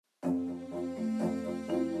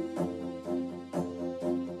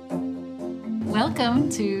Welcome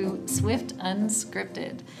to Swift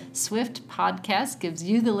Unscripted. Swift Podcast gives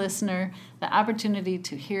you, the listener, the opportunity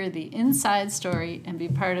to hear the inside story and be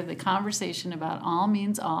part of the conversation about all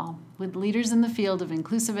means all with leaders in the field of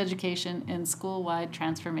inclusive education and school-wide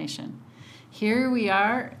transformation. Here we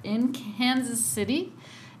are in Kansas City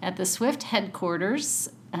at the Swift headquarters,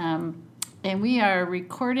 and we are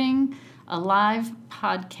recording a live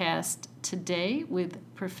podcast today with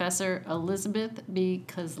Professor Elizabeth B.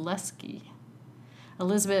 Kozleski.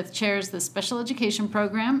 Elizabeth chairs the special education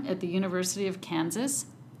program at the University of Kansas.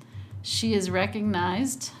 She is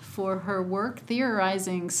recognized for her work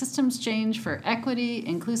theorizing systems change for equity,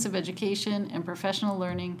 inclusive education, and professional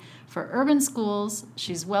learning for urban schools.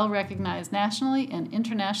 She's well recognized nationally and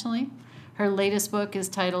internationally. Her latest book is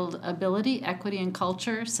titled Ability, Equity, and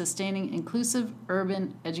Culture: Sustaining Inclusive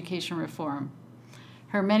Urban Education Reform.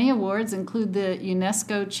 Her many awards include the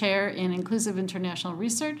UNESCO Chair in Inclusive International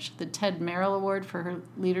Research, the Ted Merrill Award for her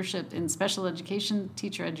leadership in special education,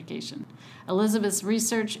 teacher education. Elizabeth's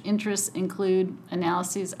research interests include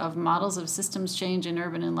analyses of models of systems change in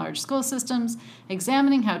urban and large school systems,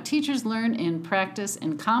 examining how teachers learn and practice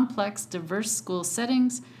in complex, diverse school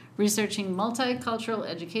settings, researching multicultural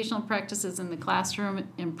educational practices in the classroom,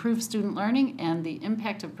 improve student learning, and the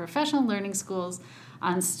impact of professional learning schools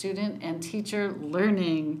on student and teacher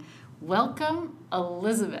learning. Welcome,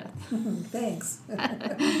 Elizabeth. Thanks.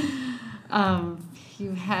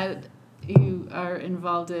 You are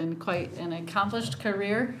involved in quite an accomplished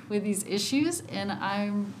career with these issues, and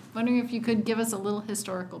I'm wondering if you could give us a little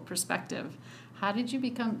historical perspective. How did you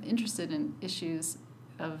become interested in issues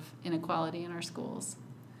of inequality in our schools?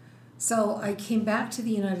 So I came back to the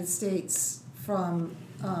United States from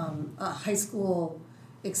a high school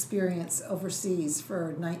experience overseas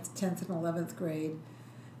for 9th, 10th, and 11th grade,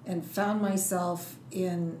 and found myself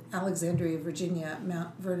in Alexandria, Virginia, at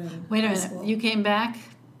Mount Vernon Wait a High minute, School. you came back,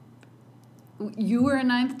 you were a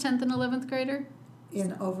 9th, 10th, and 11th grader?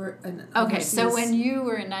 Okay, overseas. So when you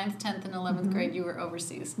were in 9th, 10th, and 11th grade, you were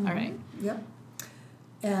overseas. Mm-hmm. All right. Yep.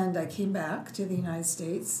 And I came back to the United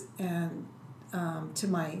States and to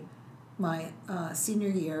my senior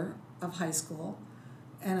year of high school,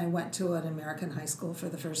 and I went to an American high school for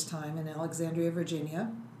the first time in Alexandria,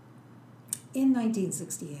 Virginia in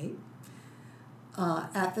 1968,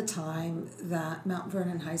 at the time that Mount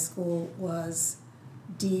Vernon High School was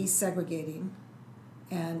desegregating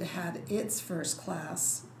and had its first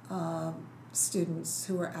class of students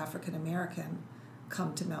who were African American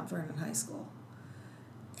come to Mount Vernon High School.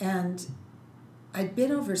 And I'd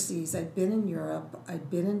been overseas, I'd been in Europe, I'd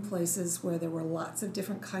been in places where there were lots of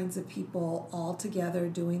different kinds of people all together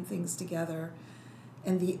doing things together.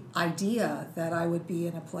 And the idea that I would be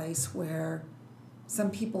in a place where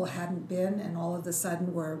some people hadn't been and all of a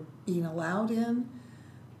sudden were being allowed in,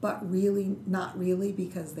 but really not really,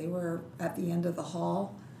 because they were at the end of the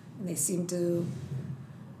hall and they seemed to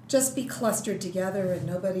just be clustered together, and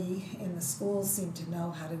nobody in the schools seemed to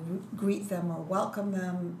know how to greet them or welcome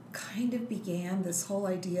them, kind of began this whole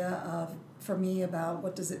idea of, for me, about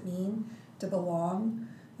what does it mean to belong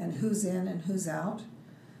and who's in and who's out.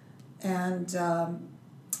 And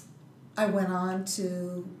I went on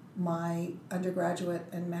to my undergraduate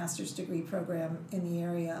and master's degree program in the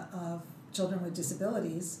area of children with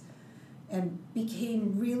disabilities and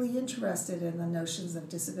became really interested in the notions of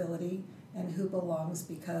disability and who belongs,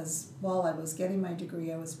 because while I was getting my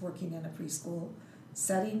degree, I was working in a preschool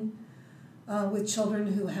setting with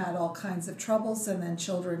children who had all kinds of troubles, and then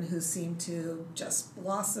children who seemed to just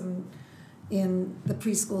blossom in the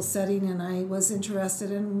preschool setting, and I was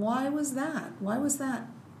interested in why was that?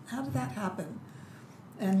 How did that happen?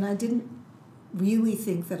 And I didn't really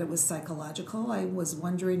think that it was psychological. I was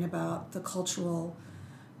wondering about the cultural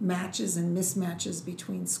matches and mismatches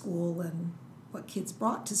between school and what kids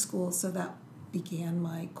brought to school, so that began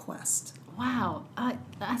my quest. Wow.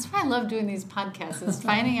 That's why I love doing these podcasts, is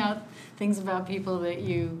finding out things about people that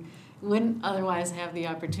you wouldn't otherwise have the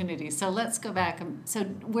opportunity. So let's go back. So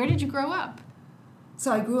where did you grow up?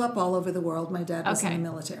 So I grew up all over the world. My dad was in the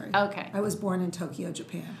military. Okay. I was born in Tokyo,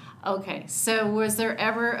 Japan. Okay. So was there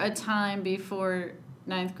ever a time before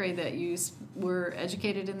 9th grade that you were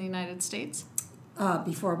educated in the United States?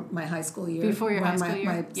 Before my high school year. Before your high school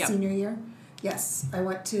year? My senior year. Yes, I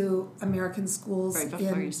went to American schools. Right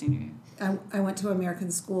before your senior year. I went to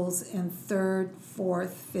American schools in 3rd,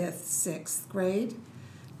 4th, 5th, 6th grade,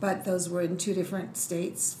 but those were in two different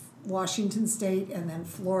states, Washington State and then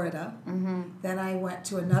Florida. Mm-hmm. Then I went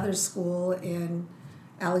to another school in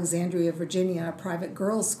Alexandria, Virginia, a private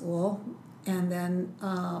girls' school, and then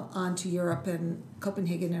on to Europe and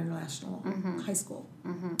Copenhagen International High School.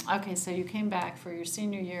 Mm-hmm. Okay, so you came back for your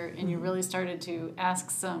senior year and you really started to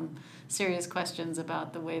ask some serious questions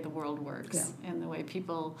about the way the world works and the way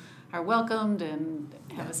people are welcomed and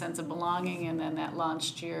have a sense of belonging, and then that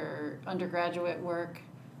launched your undergraduate work.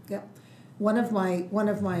 Yep. One of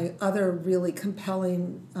my other really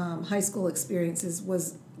compelling high school experiences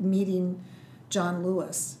was meeting John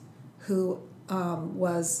Lewis, who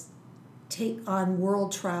was on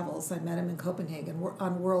world travels. I met him in Copenhagen.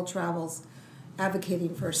 On world travels,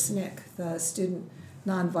 advocating for SNCC, the Student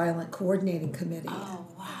Nonviolent Coordinating Committee. Oh,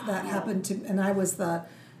 wow. That happened to, and I was the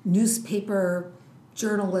newspaper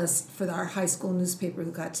journalist for our high school newspaper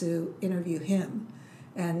who got to interview him.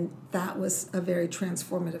 And that was a very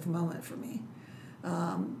transformative moment for me,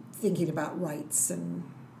 thinking about rights and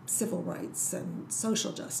civil rights and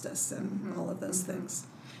social justice and all of those things.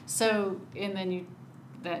 So, and then you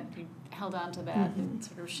held on to that and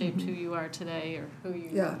sort of shaped who you are today, or who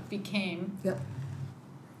you became. Yep.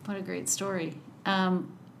 What a great story.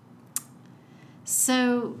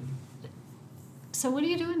 So what are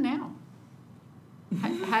you doing now?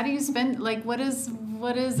 How do you spend, like, what is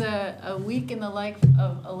a week in the life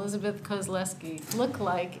of Elizabeth Kozleski look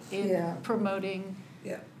like in promoting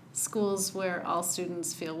schools where all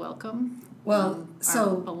students feel welcome,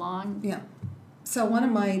 belong? Yeah. So one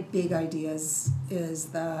of my big ideas is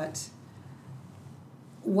that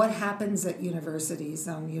what happens at universities,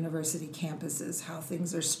 on university campuses, how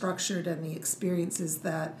things are structured, and the experiences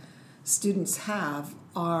that students have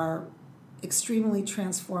are extremely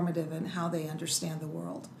transformative in how they understand the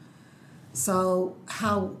world. So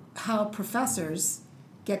how professors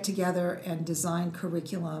get together and design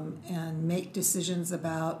curriculum and make decisions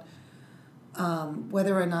about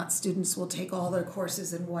whether or not students will take all their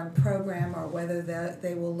courses in one program, or whether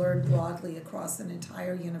they will learn broadly across an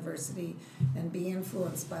entire university and be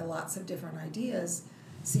influenced by lots of different ideas,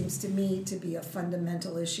 seems to me to be a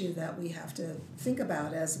fundamental issue that we have to think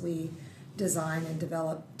about as we design and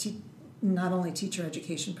develop not only teacher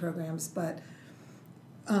education programs, but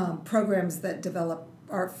programs that develop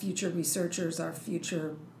our future researchers, our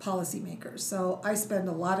future policymakers. So I spend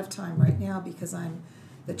a lot of time right now, because I'm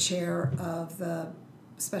the chair of the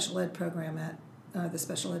special ed program at the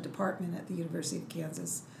special ed department at the University of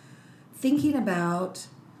Kansas, thinking about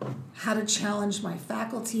how to challenge my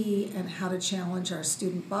faculty and how to challenge our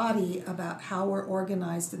student body about how we're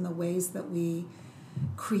organized in the ways that we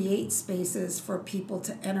create spaces for people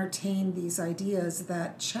to entertain these ideas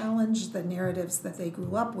that challenge the narratives that they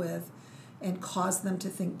grew up with and cause them to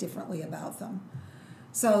think differently about them.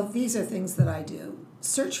 So these are things that I do.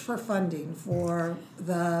 Search for funding for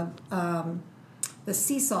the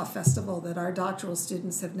Seesaw Festival that our doctoral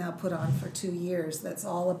students have now put on for 2 years, that's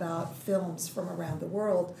all about films from around the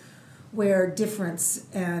world where difference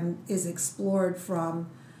is explored from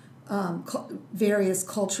various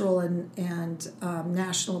cultural and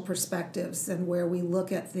national perspectives, and where we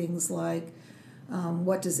look at things like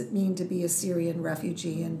what does it mean to be a Syrian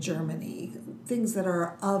refugee in Germany, things that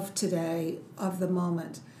are of today, of the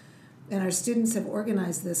moment. And our students have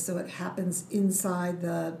organized this so it happens inside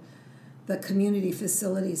the community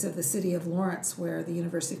facilities of the city of Lawrence, where the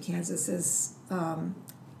University of Kansas is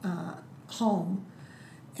home.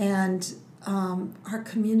 And our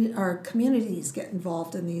communities get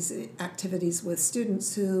involved in these activities with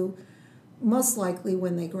students who most likely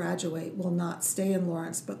when they graduate will not stay in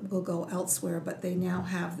Lawrence but will go elsewhere, but they now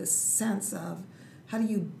have this sense of how do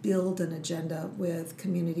you build an agenda with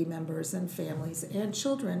community members and families and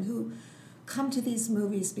children who come to these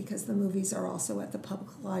movies because the movies are also at the public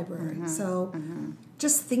library.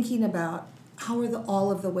 Just thinking about how are all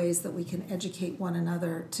of the ways that we can educate one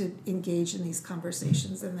another to engage in these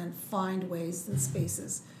conversations, and then find ways and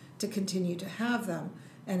spaces to continue to have them.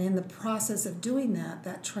 And in the process of doing that,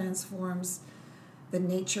 that transforms the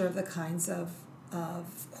nature of the kinds of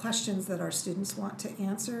questions that our students want to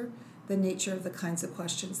answer, the nature of the kinds of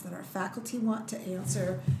questions that our faculty want to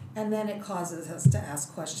answer, and then it causes us to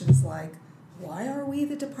ask questions like, why are we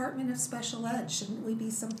the Department of Special Ed? Shouldn't we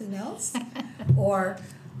be something else? Or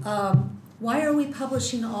why are we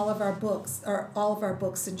publishing all of our books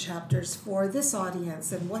and chapters for this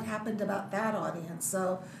audience, and what happened about that audience?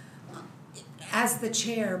 So as the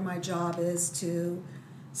chair, my job is to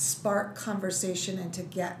spark conversation and to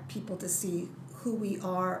get people to see who we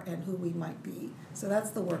are and who we might be. So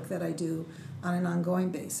that's the work that I do on an ongoing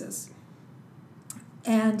basis.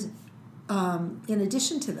 And in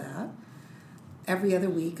addition to that, every other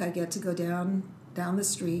week I get to go down the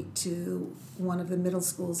street to one of the middle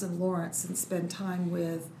schools in Lawrence and spend time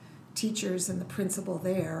with teachers and the principal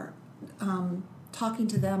there, talking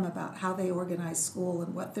to them about how they organize school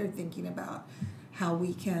and what they're thinking about, how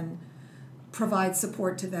we can provide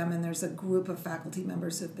support to them, and there's a group of faculty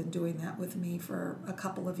members who have been doing that with me for a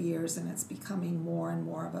couple of years, and it's becoming more and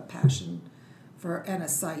more of a passion and a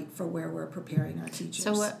site for where we're preparing our teachers.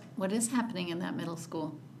 So what is happening in that middle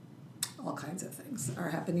school? All kinds of things are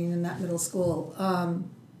happening in that middle school.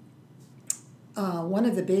 One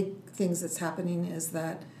of the big things that's happening is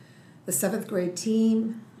that the 7th grade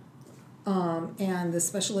team and the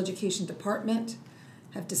special education department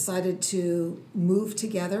have decided to move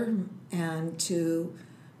together and to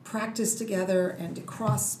practice together and to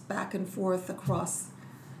cross back and forth across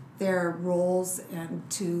their roles and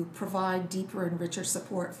to provide deeper and richer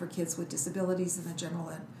support for kids with disabilities in the general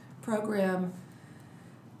ed program.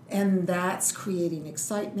 And that's creating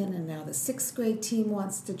excitement, and now the 6th grade team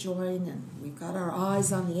wants to join, and we've got our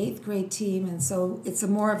eyes on the 8th grade team, and so it's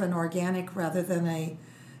more of an organic rather than a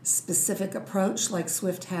specific approach like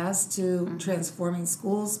SWIFT has to transforming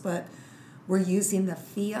schools, but we're using the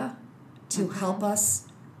FIA to help us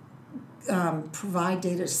provide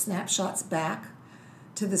data snapshots back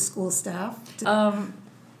to the school staff.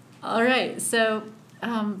 All right, so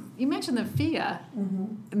you mentioned the FIA.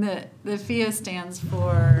 And the FIA stands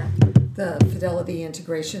for? The Fidelity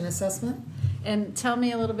Integration Assessment. And tell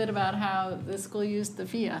me a little bit about how the school used the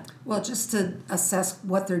FIA. Well, just to assess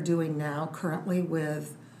what they're doing now currently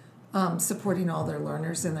with supporting all their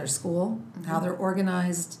learners in their school, how they're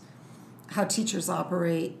organized, how teachers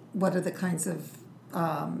operate, what are the kinds of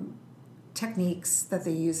techniques that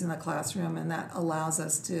they use in the classroom, and that allows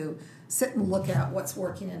us to sit and look at what's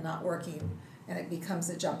working and not working, and it becomes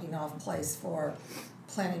a jumping off place for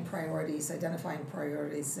planning priorities, identifying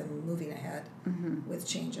priorities, and moving ahead with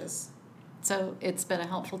changes. So it's been a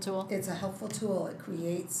helpful tool? It's a helpful tool. It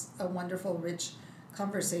creates a wonderful, rich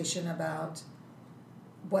conversation about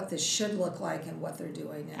what this should look like and what they're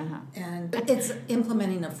doing. And it's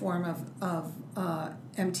implementing a form of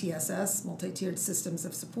MTSS, multi-tiered systems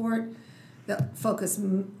of support, that focus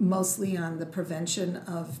mostly on the prevention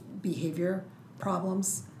of behavior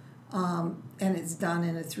problems. And it's done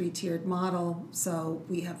in a 3-tiered model, so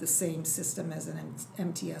we have the same system as an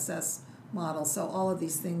MTSS model. So all of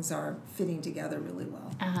these things are fitting together really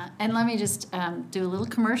well. And let me just do a little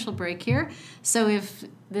commercial break here. So if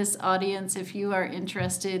this audience, if you are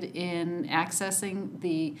interested in accessing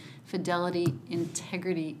the Fidelity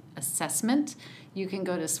Integrity Assessment, you can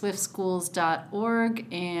go to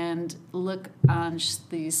swiftschools.org and look on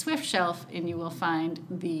the Swift shelf, and you will find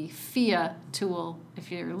the FIA tool.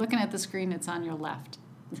 If you're looking at the screen, it's on your left.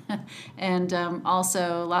 And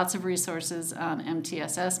also lots of resources on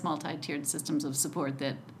MTSS, multi-tiered systems of support,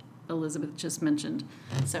 that Elizabeth just mentioned.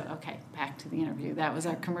 So, okay, back to the interview. That was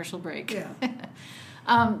our commercial break. Yeah.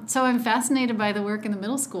 So I'm fascinated by the work in the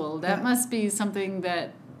middle school. That must be something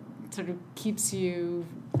that sort of keeps you...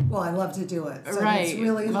 Well, I love to do it. So right. It's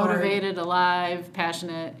really motivated, alive,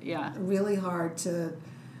 passionate, really hard to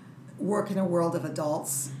work in a world of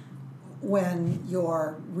adults when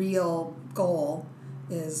your real goal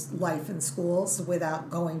is life in schools without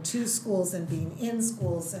going to schools and being in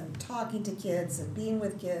schools and talking to kids and being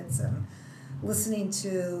with kids and listening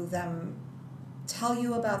to them tell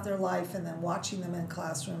you about their life and then watching them in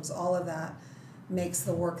classrooms. All of that makes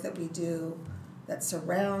the work that we do that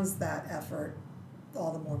surrounds that effort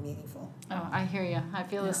all the more meaningful. Oh, I hear you. I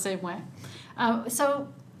feel the same way. So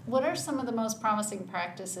what are some of the most promising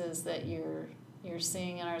practices that you're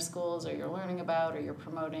seeing in our schools, or you're learning about, or you're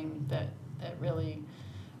promoting, that really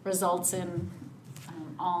results in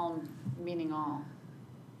all, meaning all,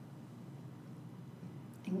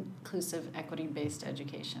 inclusive, equity-based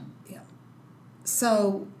education? Yeah.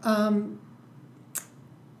 So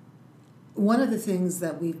one of the things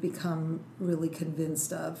that we've become really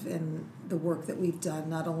convinced of in the work that we've done,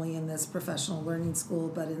 not only in this professional learning school,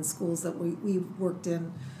 but in schools that we've worked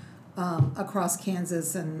in across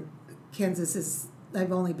Kansas, and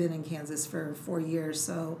I've only been in Kansas for 4 years,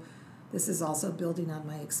 so this is also building on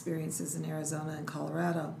my experiences in Arizona and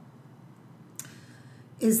Colorado,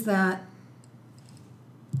 is that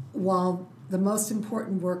while the most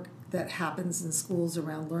important work that happens in schools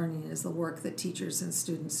around learning is the work that teachers and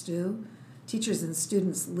students do, teachers and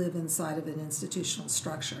students live inside of an institutional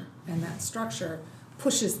structure, and that structure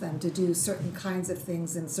pushes them to do certain kinds of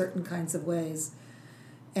things in certain kinds of ways.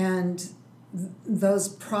 And those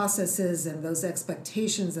processes and those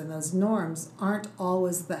expectations and those norms aren't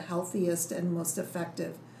always the healthiest and most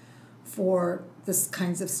effective for the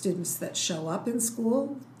kinds of students that show up in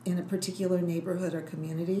school in a particular neighborhood or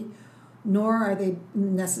community, nor are they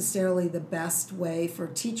necessarily the best way for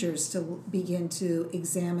teachers to begin to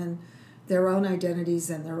examine their own identities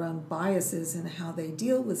and their own biases and how they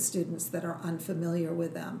deal with students that are unfamiliar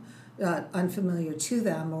with them, unfamiliar to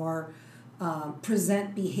them, or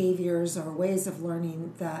present behaviors or ways of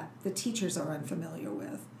learning that the teachers are unfamiliar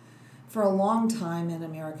with. For a long time in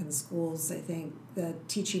American schools, I think the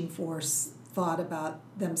teaching force thought about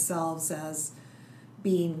themselves as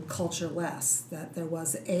being cultureless, that there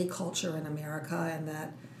was a culture in America and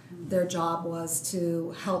that their job was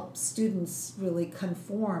to help students really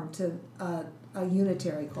conform to a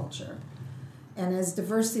unitary culture. And as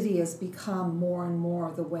diversity has become more and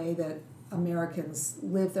more the way that Americans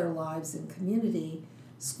live their lives in community,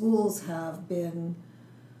 schools have been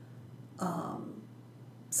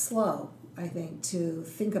slow, I think, to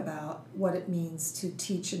think about what it means to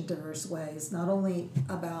teach in diverse ways, not only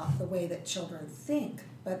about the way that children think,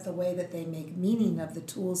 but the way that they make meaning of the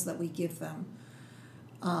tools that we give them.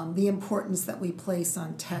 The importance that we place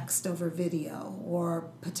on text over video, or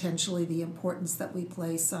potentially the importance that we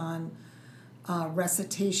place on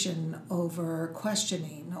recitation over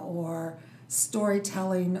questioning, or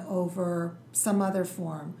storytelling over some other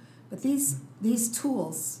form. But these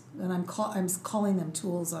tools, and I'm calling them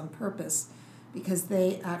tools on purpose, because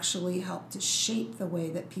they actually help to shape the way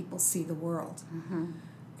that people see the world. Mm-hmm.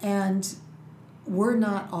 And we're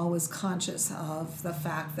not always conscious of the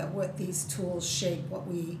fact that what these tools shape what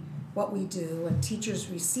we do, and teachers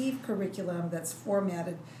receive curriculum that's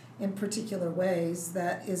formatted in particular ways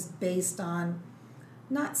that is based on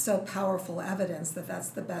not so powerful evidence that that's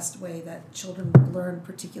the best way that children learn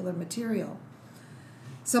particular material.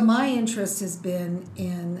 So my interest has been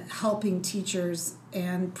in helping teachers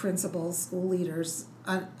and principals, school leaders,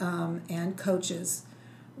 and coaches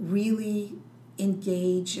really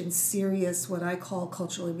engage in serious, what I call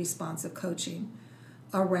culturally responsive coaching,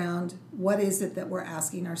 around what is it that we're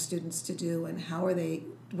asking our students to do, and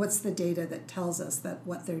what's the data that tells us that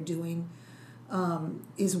what they're doing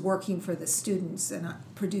is working for the students and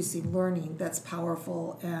producing learning that's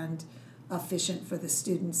powerful and efficient for the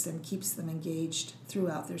students and keeps them engaged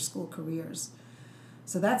throughout their school careers.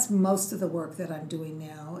 So that's most of the work that I'm doing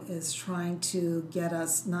now, is trying to get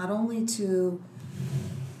us not only to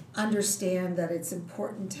understand that it's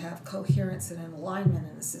important to have coherence and an alignment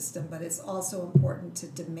in the system, but it's also important to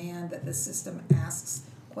demand that the system asks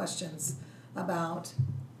questions about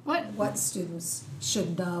what students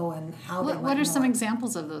should know and how they might know. What are some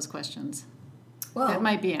examples of those questions that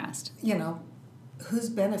might be asked? Who's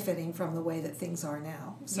benefiting from the way that things are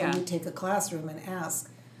now? So you take a classroom and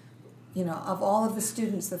ask, of all of the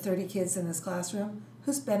students, the 30 kids in this classroom,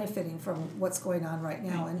 who's benefiting from what's going on right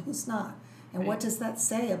now, and who's not? And what does that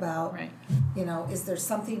say about, is there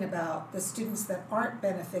something about the students that aren't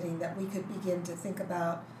benefiting that we could begin to think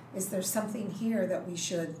about? Is there something here that we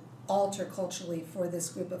should alter culturally for this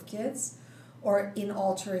group of kids? Or in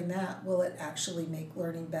altering that, will it actually make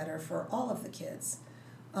learning better for all of the kids?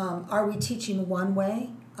 Are we teaching one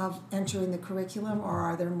way of entering the curriculum, or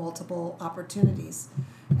are there multiple opportunities?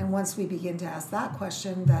 And once we begin to ask that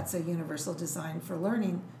question, that's a universal design for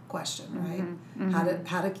learning question, right? Mm-hmm.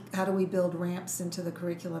 How do we build ramps into the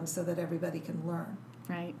curriculum so that everybody can learn?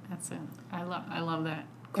 Right. That's it. I love that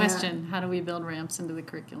question. How do we build ramps into the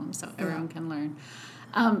curriculum so everyone can learn?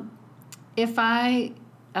 If I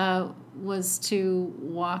was to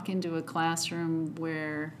walk into a classroom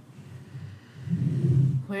where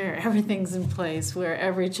everything's in place, where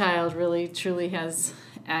every child really truly has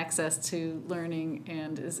access to learning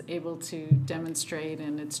and is able to demonstrate,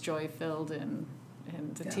 and it's joy-filled, and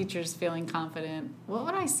the teacher's feeling confident, what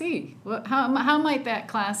would I see? How might that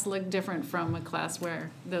class look different from a class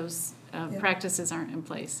where those practices aren't in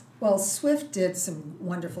place? Well, Swift did some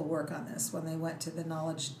wonderful work on this when they went to the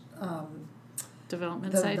knowledge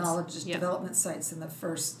development sites in the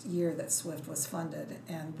first year that Swift was funded,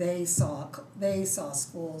 and they saw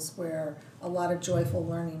schools where a lot of joyful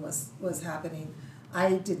learning was happening.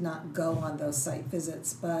 I did not go on those site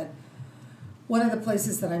visits, but one of the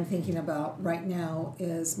places that I'm thinking about right now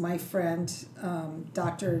is my friend,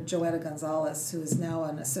 Dr. Joetta Gonzalez, who is now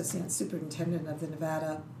an associate superintendent of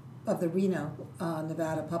the Reno,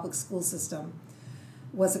 Nevada public school system,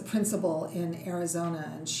 was a principal in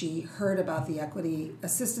Arizona, and she heard about the Equity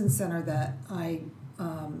Assistance Center that I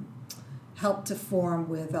helped to form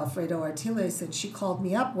with Alfredo Artiles, and she called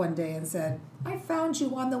me up one day and said, I found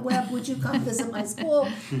you on the web, would you come visit my school?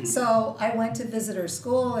 So I went to visit her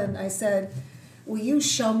school, and I said, will you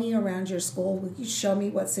show me around your school? Will you show me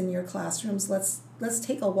what's in your classrooms? Let's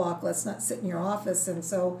take a walk. Let's not sit in your office. And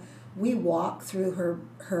so we walked through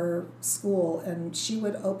her school, and she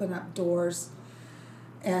would open up doors,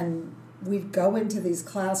 and we'd go into these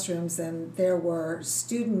classrooms, and there were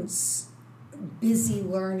students busy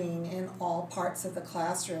learning in all parts of the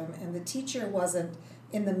classroom, and the teacher wasn't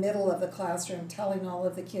in the middle of the classroom telling all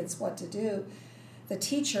of the kids what to do. the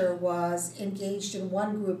teacher was engaged in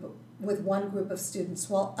one group of students,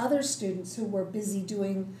 while other students who were busy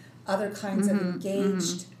doing other kinds of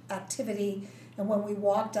engaged activity. And when we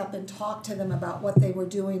walked up and talked to them about what they were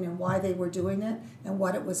doing and why they were doing it and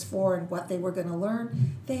what it was for and what they were going to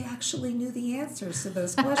learn, they actually knew the answers to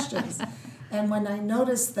those questions. And when I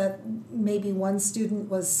noticed that maybe one student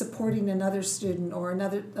was supporting another student, or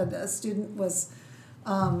a student was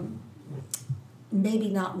maybe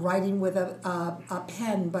not writing with a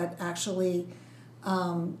pen, but actually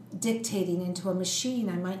dictating into a machine,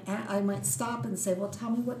 I might stop and say, well, tell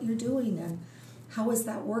me what you're doing, and how is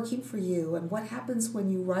that working for you, and what happens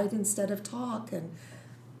when you write instead of talk? And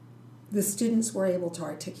the students were able to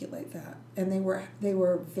articulate that, and they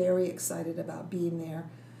were very excited about being there.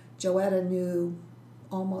 Joetta knew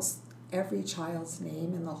almost every child's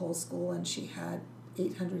name in the whole school, and she had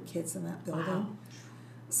 800 kids in that building. Wow.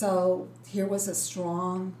 So here was a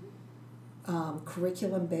strong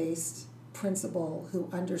curriculum-based principal who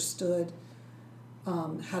understood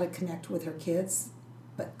how to connect with her kids,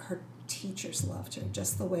 but her teachers loved her,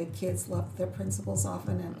 just the way kids loved their principals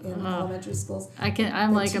often in elementary schools.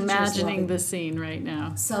 I'm like imagining the scene right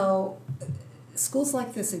now. So schools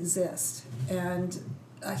like this exist, and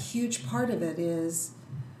a huge part of it is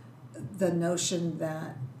the notion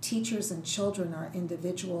that teachers and children are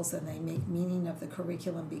individuals, and they make meaning of the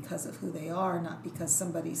curriculum because of who they are, not because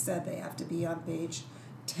somebody said they have to be on page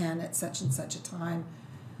 10 at such and such a time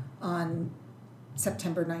on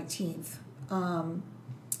September 19th.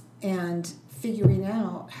 And figuring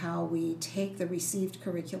out how we take the received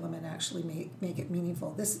curriculum and actually make it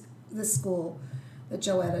meaningful. This school that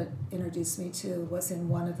Joetta introduced me to was in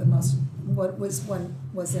one of the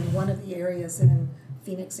areas in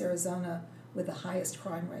Phoenix, Arizona, with the highest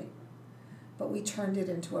crime rate. But we turned it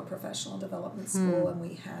into a professional development school, and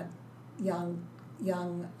we had young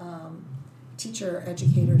teacher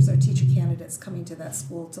educators or teacher candidates coming to that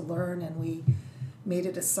school to learn, and we made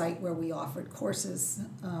it a site where we offered courses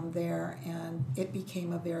there, and it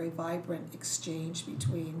became a very vibrant exchange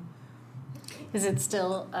between. Is it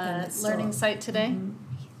still a learning site today?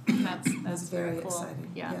 Mm-hmm. That's very cool.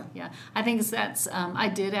 Exciting. Yeah. I think that's. I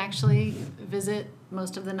did actually visit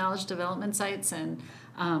most of the knowledge development sites, and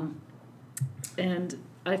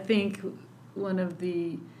I think one of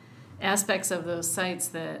the aspects of those sites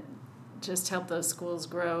that just helped those schools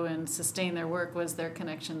grow and sustain their work was their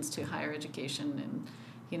connections to higher education,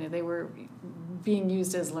 and they were being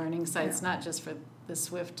used as learning sites, not just for the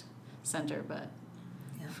Swift Center, but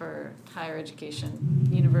for higher education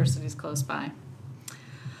universities close by.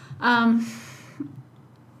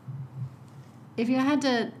 If you had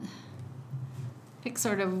to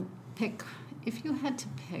if you had to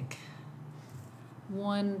pick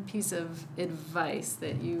one piece of advice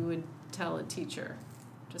that you would tell a teacher,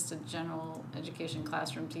 just a general education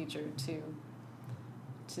classroom teacher,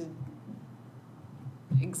 to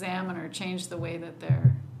examine or change the way that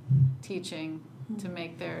they're teaching to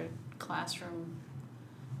make their classroom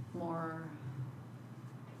more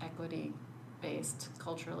equity-based,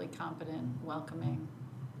 culturally competent, welcoming,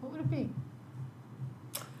 what would it be?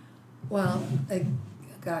 Well,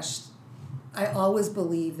 I always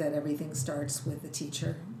believe that everything starts with the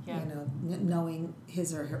teacher, knowing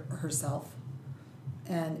his or herself,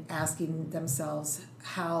 and asking themselves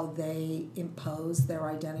how they impose their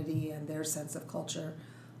identity and their sense of culture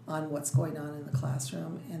on what's going on in the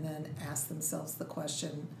classroom, and then ask themselves the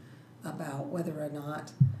question about whether or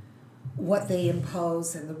not what they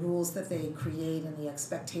impose and the rules that they create and the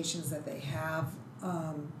expectations that they have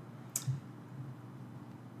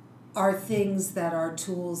are things that are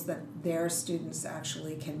tools that their students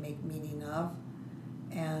actually can make meaning of,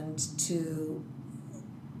 and to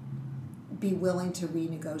be willing to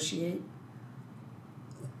renegotiate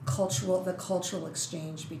the cultural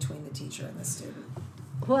exchange between the teacher and the student.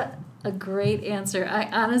 What a great answer.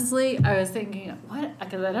 I was thinking, what?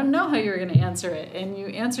 Because I don't know how you were going to answer it. And you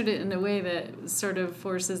answered it in a way that sort of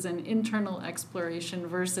forces an internal exploration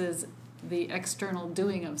versus the external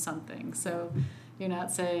doing of something. So you're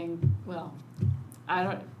not saying, well,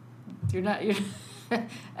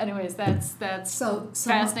 anyways, that's so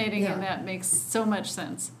fascinating, and that makes so much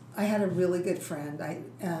sense. I had a really good friend. I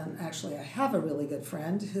have a really good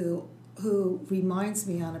friend who reminds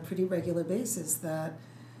me on a pretty regular basis that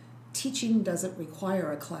teaching doesn't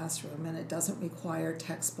require a classroom, and it doesn't require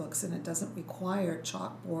textbooks, and it doesn't require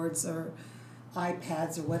chalkboards or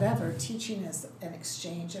iPads or whatever. Teaching is an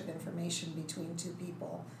exchange of information between two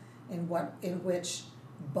people, in which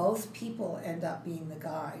both people end up being the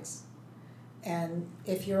guides. And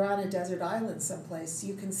if you're on a desert island someplace,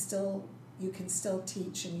 you can still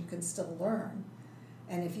teach and you can still learn.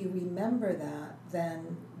 And if you remember that,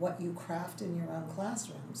 then what you craft in your own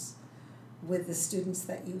classrooms with the students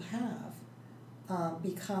that you have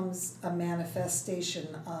becomes a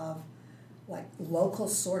manifestation of like local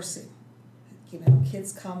sourcing. You know,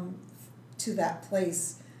 kids come to that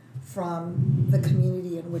place from the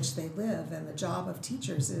community in which they live, and the job of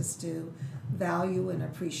teachers is to value and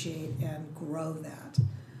appreciate and grow that.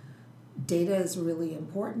 Data is really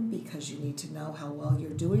important because you need to know how well you're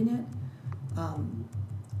doing it.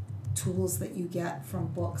 Tools that you get from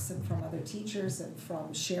books and from other teachers and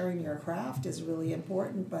from sharing your craft is really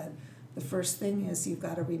important, but the first thing is you've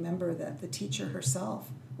got to remember that the teacher herself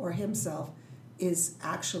or himself is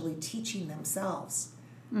actually teaching themselves.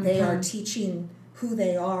 Mm-hmm. They are teaching who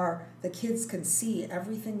they are. The kids can see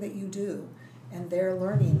everything that you do, and they're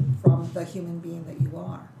learning from the human being that you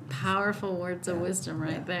are. Powerful words of wisdom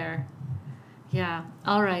right there. Yeah.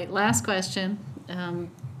 All right. Last question.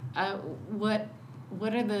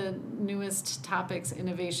 What are the newest topics,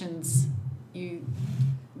 innovations you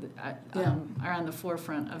are on the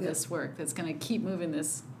forefront of this work that's going to keep moving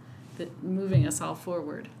us all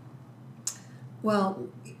forward? Well,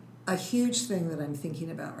 a huge thing that I'm thinking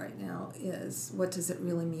about right now is what does it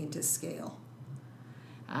really mean to scale?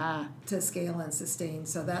 To scale and sustain.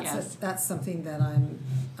 So that's something that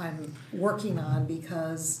I'm working on,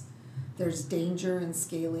 because there's danger in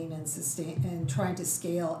scaling and sustain and trying to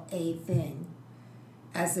scale a thing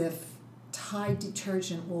as if Tide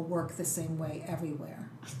detergent will work the same way everywhere,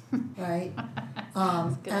 right? That's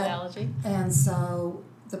a good analogy. And so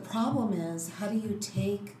the problem is, how do you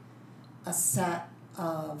take a set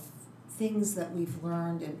of things that we've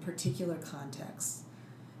learned in particular contexts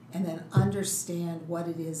and then understand what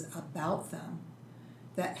it is about them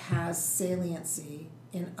that has saliency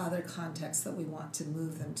in other contexts that we want to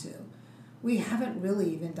move them to? We haven't really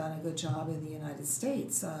even done a good job in the United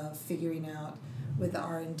States of figuring out with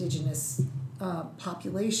our indigenous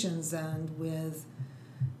populations and with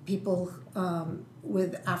people,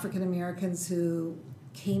 with African Americans who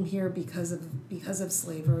came here because of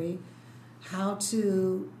slavery, how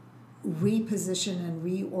to reposition and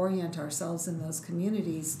reorient ourselves in those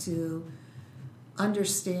communities to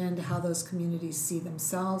understand how those communities see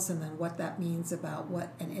themselves, and then what that means about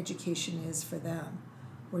what an education is for them.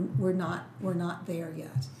 We're not there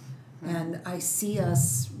yet. And I see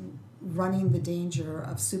us running the danger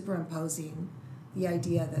of superimposing the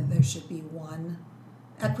idea that there should be one.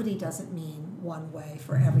 Equity doesn't mean one way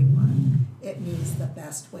for everyone. It means the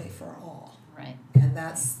best way for all. Right. And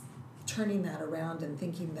that's turning that around and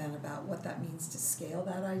thinking then about what that means to scale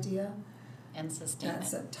that idea. And sustain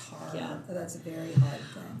That's it. That's a very hard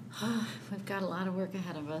thing. We've got a lot of work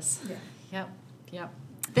ahead of us. Yeah. Yep.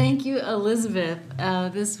 Thank you, Elizabeth.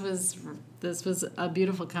 This was a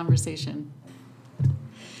beautiful conversation.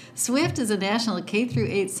 SWIFT is a national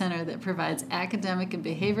K-8 center that provides academic and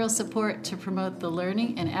behavioral support to promote the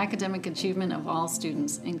learning and academic achievement of all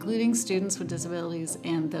students, including students with disabilities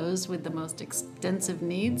and those with the most extensive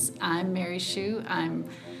needs. I'm Mary Shue.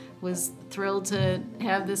 Was thrilled to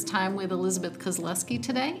have this time with Elizabeth Kozleski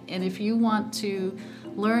today. And if you want to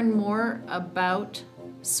learn more about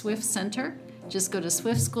SWIFT Center, just go to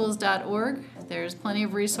swiftschools.org. There's plenty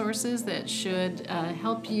of resources that should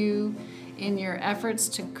help you in your efforts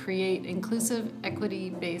to create inclusive,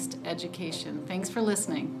 equity-based education. Thanks for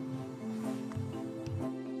listening.